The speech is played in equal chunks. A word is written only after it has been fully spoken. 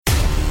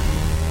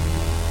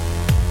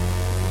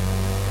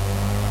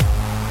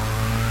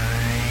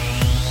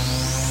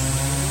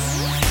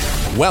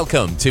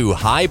Welcome to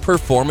High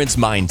Performance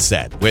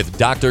Mindset with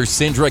Dr.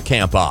 Cindra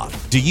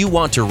Kamphoff. Do you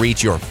want to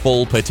reach your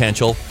full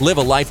potential? Live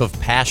a life of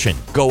passion.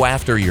 Go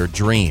after your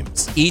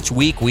dreams. Each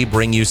week, we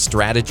bring you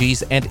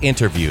strategies and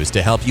interviews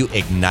to help you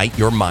ignite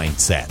your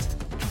mindset.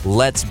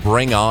 Let's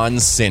bring on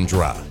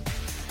Cindra.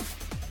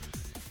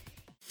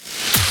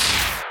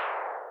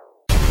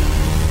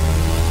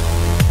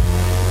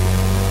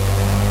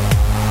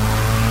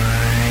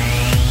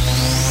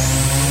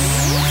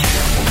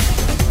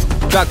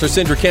 Dr.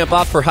 Cindra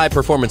Kamphoff for High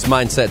Performance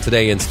Mindset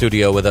today in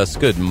studio with us.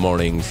 Good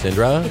morning,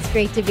 Cindra. It's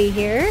great to be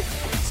here.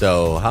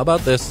 So how about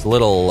this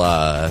little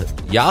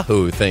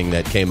Yahoo thing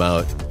that came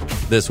out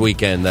this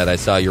weekend that I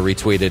saw you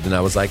retweeted, and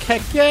I was like,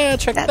 heck yeah,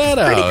 check that out.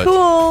 That's pretty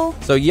cool.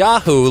 So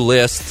Yahoo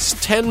lists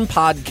 10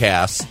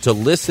 podcasts to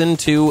listen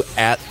to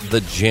at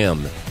the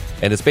gym.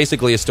 And it's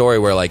basically a story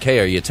where, like,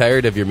 hey, are you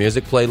tired of your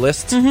music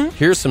playlists? Mm-hmm.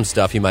 Here's some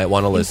stuff you might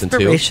want to listen to.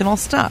 Inspirational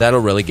stuff. That'll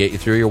really get you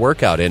through your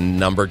workout. And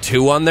number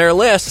 2 on their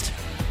list,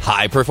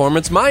 High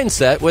Performance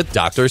Mindset with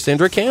Dr.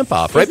 Cindra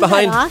Kamphoff. Right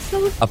behind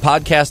awesome? A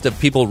podcast of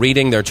people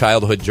reading their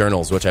childhood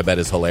journals, which I bet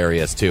is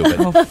hilarious too,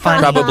 but funny.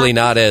 probably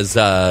not as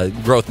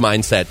growth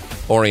mindset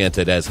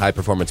oriented as High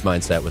Performance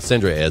Mindset with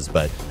Cindra is.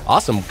 But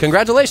awesome.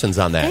 Congratulations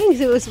on that. Thanks.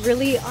 It was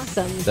really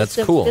awesome. That's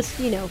cool.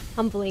 Just,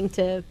 humbling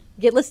to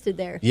get listed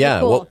there. Yeah,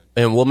 cool. well,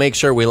 and we'll make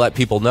sure we let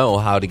people know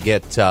how to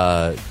get to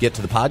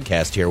the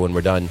podcast here when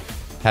we're done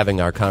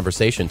having our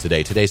conversation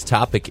today. Today's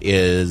topic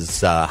is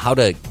how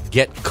to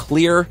get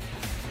clear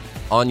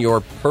on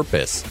your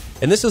purpose.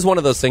 And this is one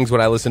of those things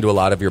when I listen to a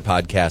lot of your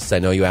podcasts, I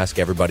know you ask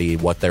everybody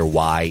what their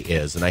why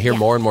is. And I hear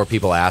more and more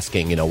people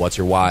asking, what's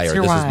your why? Or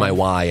this is my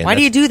why. And why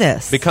do you do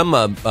this? Become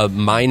a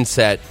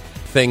mindset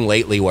thing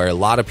lately where a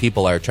lot of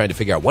people are trying to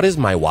figure out, what is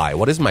my why?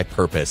 What is my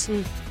purpose?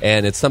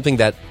 And it's something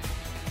that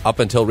up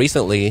until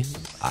recently,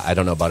 I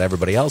don't know about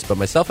everybody else, but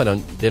myself, I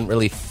didn't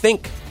really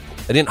think,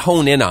 I didn't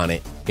hone in on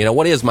it.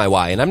 What is my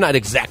why? And I'm not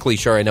exactly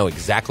sure I know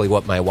exactly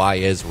what my why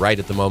is right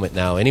at the moment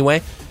now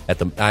anyway.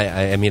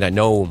 I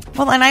know.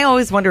 Well, and I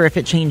always wonder if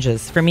it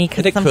changes for me,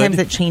 because sometimes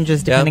it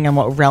changes depending on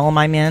what realm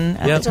I'm in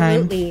at the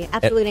time.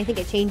 Absolutely. I think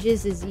it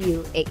changes as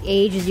you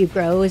age, as you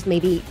grow, as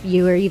maybe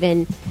you are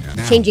even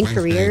changing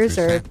careers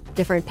or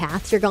different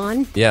paths you're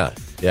gone. Yeah.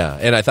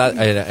 And I thought,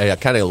 I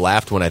kind of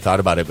laughed when I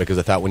thought about it, because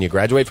I thought when you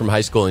graduate from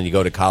high school and you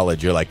go to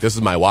college, you're like, this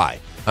is my why.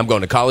 I'm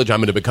going to college. I'm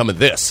going to become a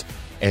this.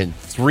 And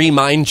 3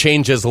 mind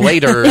changes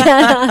later,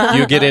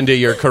 you get into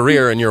your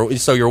career, and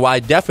your why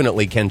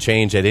definitely can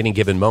change at any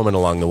given moment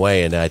along the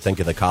way. And I think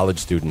of the college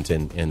student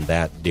in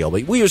that deal.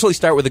 But we usually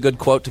start with a good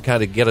quote to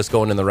kind of get us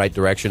going in the right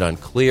direction on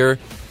clear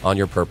on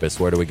your purpose.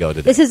 Where do we go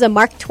today? This is a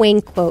Mark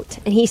Twain quote,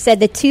 and he said,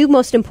 the 2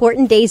 most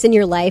important days in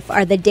your life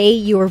are the day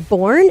you were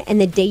born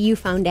and the day you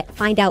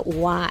find out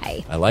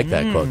why. I like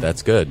that quote.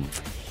 That's good.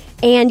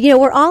 And,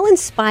 we're all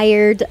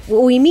inspired.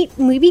 We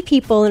meet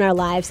people in our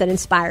lives that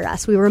inspire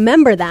us. We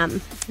remember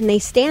them, and they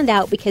stand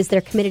out because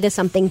they're committed to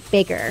something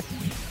bigger.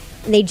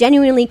 And they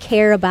genuinely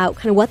care about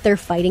kind of what they're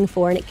fighting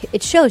for, and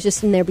it shows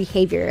just in their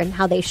behavior and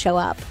how they show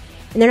up.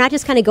 And they're not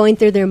just kind of going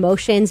through their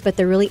emotions, but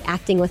they're really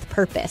acting with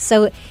purpose.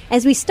 So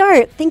as we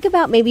start, think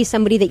about maybe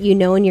somebody that you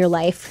know in your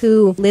life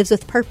who lives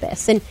with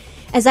purpose. And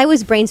as I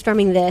was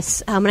brainstorming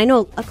this, and I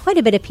know quite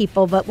a bit of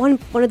people, but one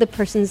of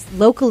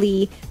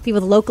the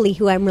people locally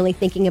who I'm really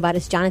thinking about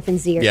is Jonathan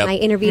Zier. Yep. And I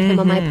interviewed him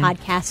on my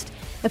podcast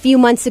a few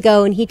months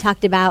ago, and he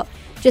talked about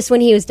just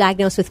when he was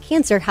diagnosed with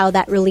cancer, how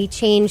that really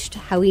changed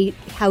how he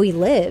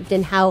lived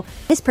and how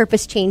his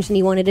purpose changed, and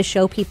he wanted to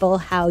show people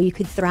how you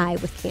could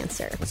thrive with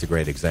cancer. That's a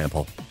great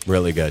example.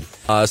 Really good.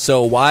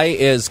 So why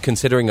is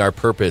considering our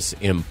purpose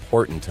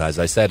important? As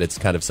I said, it's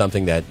kind of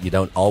something that you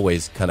don't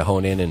always kind of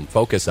hone in and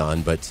focus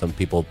on, but some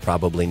people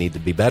probably need to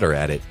be better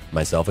at it,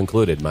 myself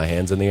included. My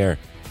hands in the air.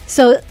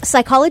 So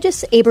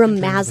psychologist Abraham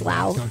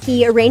Maslow,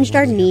 he arranged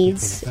our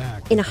needs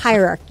in a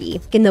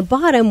hierarchy. And the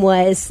bottom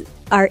was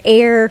our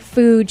air,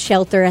 food,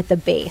 shelter at the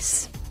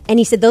base. And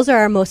he said those are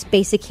our most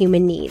basic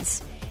human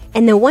needs.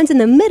 And the ones in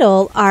the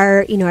middle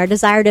are, our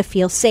desire to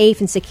feel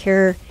safe and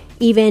secure,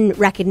 even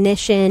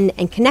recognition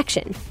and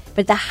connection.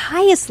 But the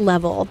highest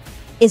level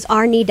is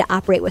our need to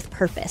operate with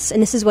purpose.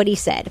 And this is what he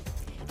said.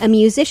 A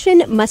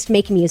musician must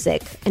make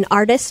music. An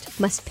artist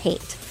must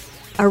paint.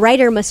 A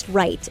writer must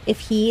write if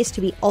he is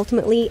to be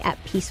ultimately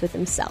at peace with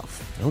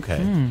himself.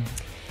 Okay.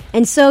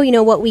 And so,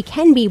 what we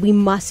can be, we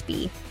must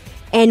be.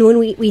 And when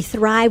we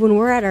thrive, when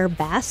we're at our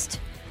best,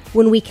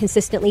 when we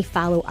consistently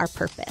follow our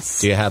purpose.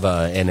 Do you have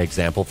an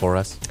example for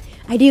us?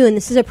 I do, and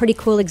this is a pretty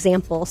cool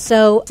example.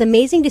 So it's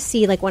amazing to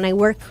see, like, when I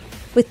work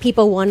with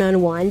people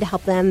one-on-one to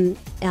help them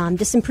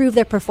just improve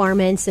their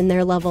performance and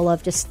their level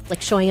of just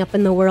like showing up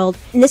in the world.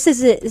 And this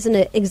is an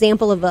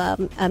example of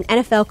an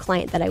NFL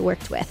client that I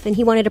worked with, and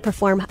he wanted to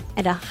perform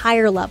at a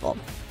higher level.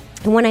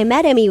 And when I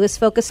met him, he was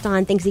focused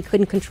on things he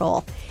couldn't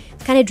control,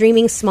 kind of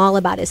dreaming small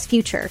about his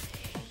future.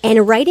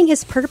 And writing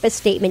his purpose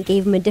statement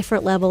gave him a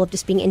different level of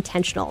just being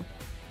intentional.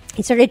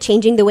 He started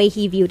changing the way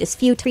he viewed his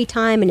free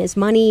time and his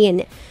money,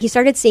 and he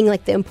started seeing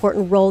like the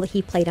important role that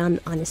he played on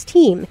his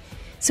team.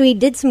 So he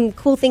did some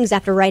cool things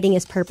after writing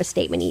his purpose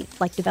statement. He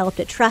developed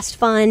a trust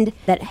fund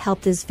that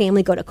helped his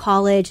family go to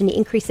college, and he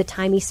increased the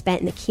time he spent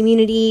in the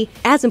community.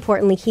 As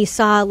importantly, he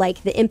saw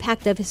the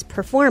impact of his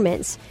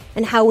performance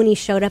and how when he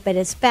showed up at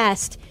his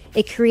best,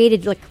 it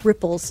created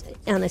ripples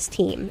on his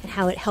team and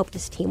how it helped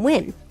his team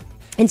win.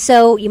 And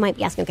so you might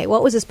be asking, okay,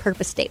 what was his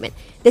purpose statement?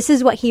 This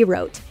is what he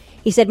wrote.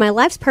 He said, "My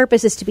life's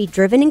purpose is to be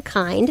driven and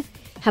kind,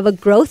 have a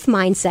growth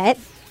mindset,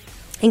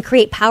 and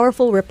create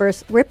powerful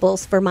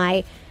ripples for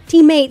my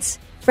teammates,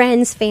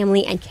 friends,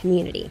 family, and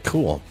community."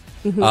 Cool.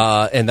 Mm-hmm.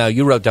 And now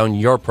you wrote down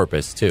your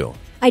purpose, too.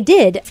 I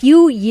did. A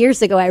few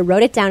years ago, I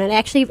wrote it down, and I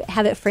actually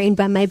have it framed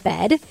by my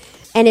bed.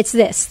 And it's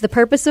this: the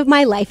purpose of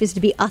my life is to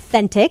be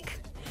authentic,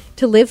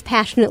 to live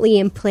passionately,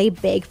 and play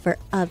big for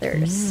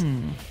others.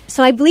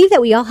 So I believe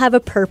that we all have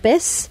a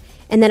purpose,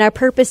 and that our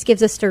purpose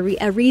gives us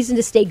a reason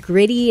to stay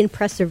gritty and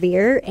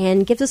persevere,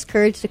 and gives us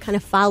courage to kind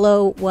of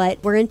follow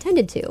what we're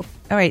intended to.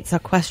 All right, so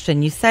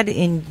question. You said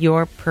in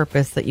your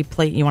purpose that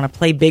you want to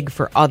play big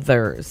for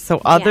others.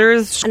 So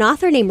others... An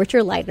author named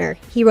Richard Leitner,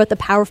 he wrote The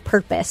Power of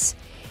Purpose.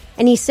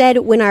 And he said,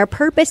 when our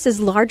purpose is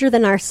larger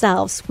than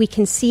ourselves, we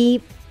can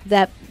see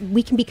that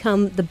we can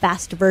become the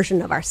best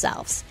version of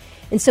ourselves.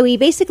 And so he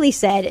basically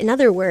said, in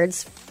other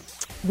words,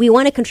 we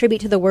want to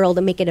contribute to the world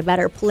and make it a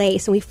better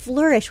place, and we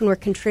flourish when we're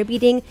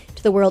contributing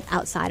to the world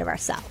outside of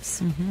ourselves.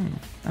 Mm-hmm.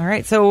 All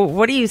right. So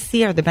what do you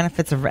see are the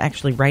benefits of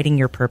actually writing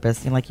your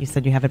purpose? And like you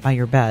said, you have it by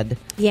your bed.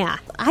 Yeah.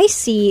 I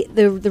see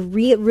the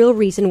real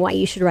reason why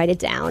you should write it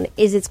down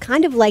is it's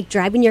kind of like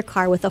driving your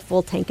car with a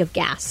full tank of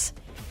gas.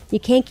 You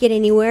can't get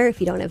anywhere if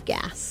you don't have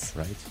gas.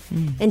 Right.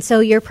 And so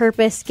your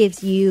purpose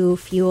gives you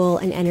fuel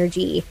and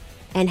energy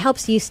and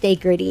helps you stay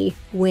gritty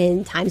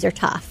when times are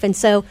tough. And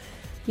so,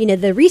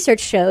 the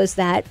research shows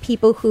that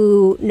people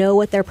who know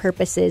what their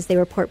purpose is, they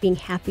report being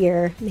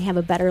happier, they have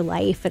a better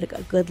life, and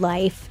a good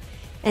life,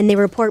 and they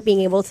report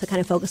being able to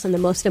kind of focus on the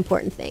most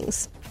important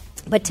things.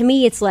 But to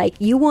me, it's like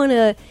you want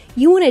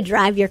to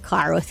drive your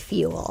car with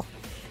fuel.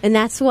 And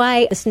that's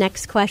why this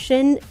next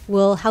question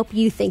will help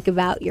you think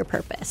about your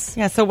purpose.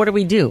 Yeah, so what do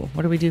we do?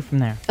 What do we do from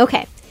there?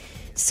 Okay.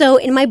 So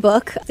in my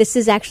book, this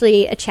is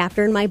actually a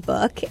chapter in my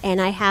book, and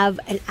I have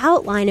an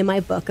outline in my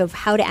book of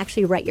how to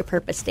actually write your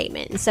purpose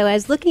statement. And so I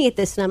was looking at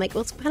this, and I'm like,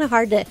 well, it's kind of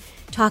hard to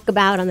talk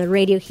about on the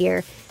radio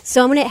here.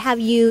 So I'm going to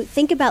have you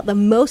think about the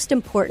most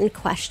important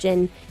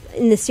question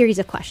in the series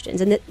of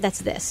questions, and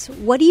that's this.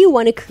 What do you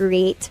want to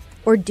create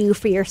or do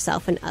for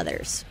yourself and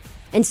others?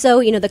 And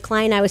so, the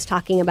client I was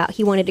talking about,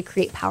 he wanted to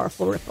create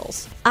powerful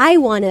ripples. I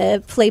want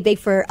to play big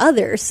for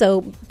others.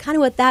 So kind of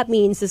what that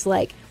means is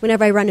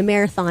whenever I run a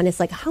marathon, it's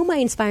how am I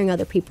inspiring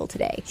other people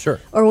today? Sure.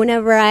 Or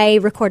whenever I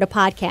record a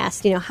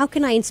podcast, how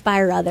can I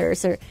inspire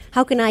others? Or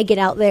how can I get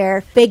out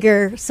there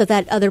bigger so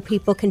that other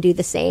people can do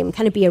the same,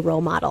 kind of be a role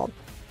model?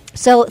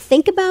 So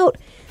think about,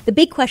 the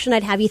big question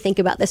I'd have you think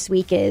about this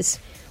week is,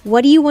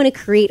 what do you want to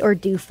create or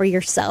do for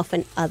yourself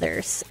and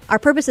others? Our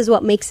purpose is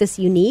what makes us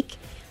unique.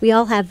 We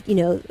all have,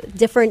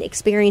 different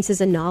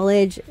experiences and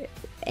knowledge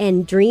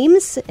and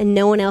dreams, and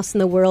no one else in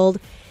the world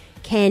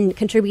can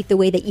contribute the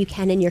way that you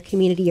can in your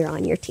community or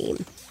on your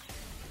team.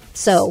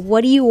 So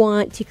what do you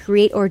want to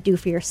create or do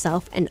for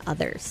yourself and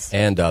others?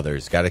 And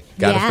others. Got to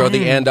throw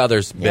the "and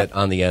others" bit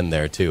on the end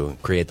there, too.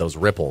 Create those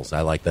ripples.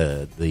 I like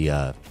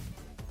the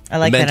I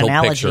like mental that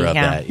analogy, picture of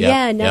that.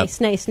 Yeah, nice.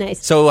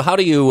 So how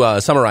do you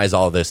summarize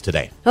all of this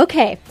today?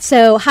 Okay,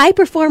 so high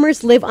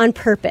performers live on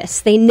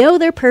purpose. They know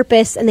their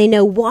purpose, and they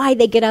know why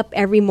they get up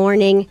every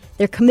morning.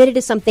 They're committed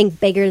to something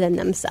bigger than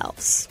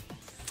themselves.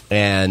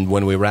 And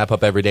when we wrap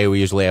up every day, we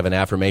usually have an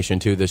affirmation,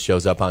 too. This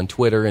shows up on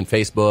Twitter and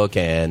Facebook,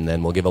 and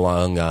then we'll give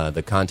along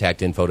the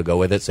contact info to go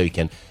with it so you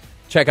can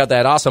check out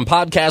that awesome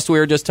podcast we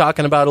were just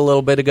talking about a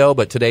little bit ago.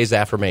 But today's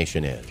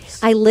affirmation is: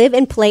 I live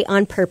and play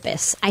on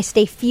purpose. I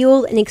stay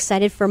fueled and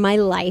excited for my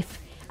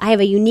life. I have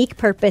a unique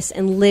purpose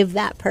and live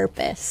that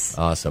purpose.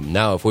 Awesome.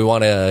 Now, if we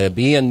want to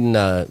be in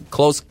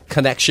close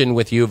connection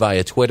with you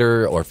via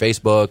Twitter or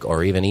Facebook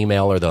or even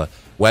email or the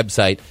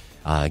website,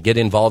 get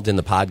involved in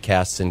the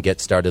podcasts and get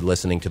started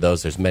listening to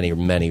those. There's many,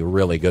 many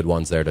really good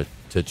ones there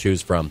to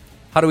choose from.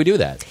 How do we do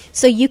that?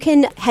 So you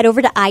can head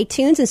over to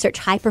iTunes and search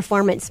High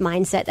Performance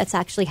Mindset. That's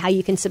actually how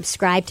you can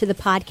subscribe to the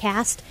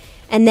podcast.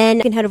 And then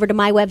you can head over to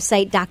my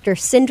website, Dr.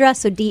 Cindra,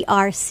 so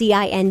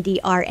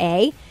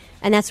DrCindra.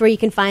 And that's where you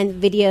can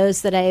find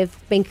videos that I've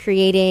been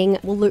creating.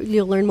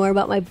 You'll learn more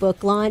about my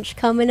book launch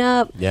coming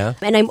up. Yeah.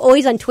 And I'm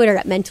always on Twitter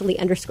at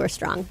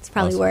mentally_strong. It's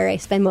probably where I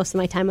spend most of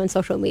my time on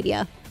social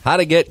media. How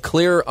to get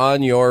clear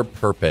on your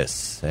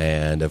purpose.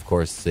 And, of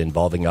course,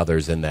 involving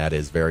others in that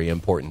is very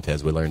important,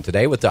 as we learned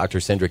today with Dr.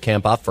 Cindra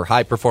Kamphoff for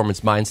High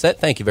Performance Mindset.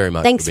 Thank you very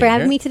much. Thanks for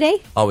having me today.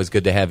 Always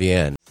good to have you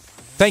in.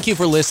 Thank you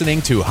for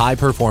listening to High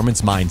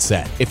Performance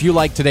Mindset. If you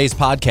like today's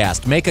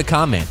podcast, make a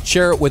comment,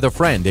 share it with a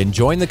friend, and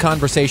join the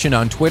conversation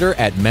on Twitter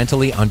at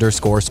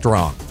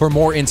mentally_strong. For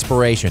more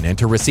inspiration and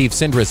to receive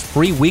Cindra's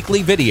free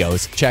weekly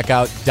videos, check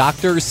out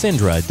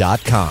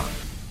drcindra.com.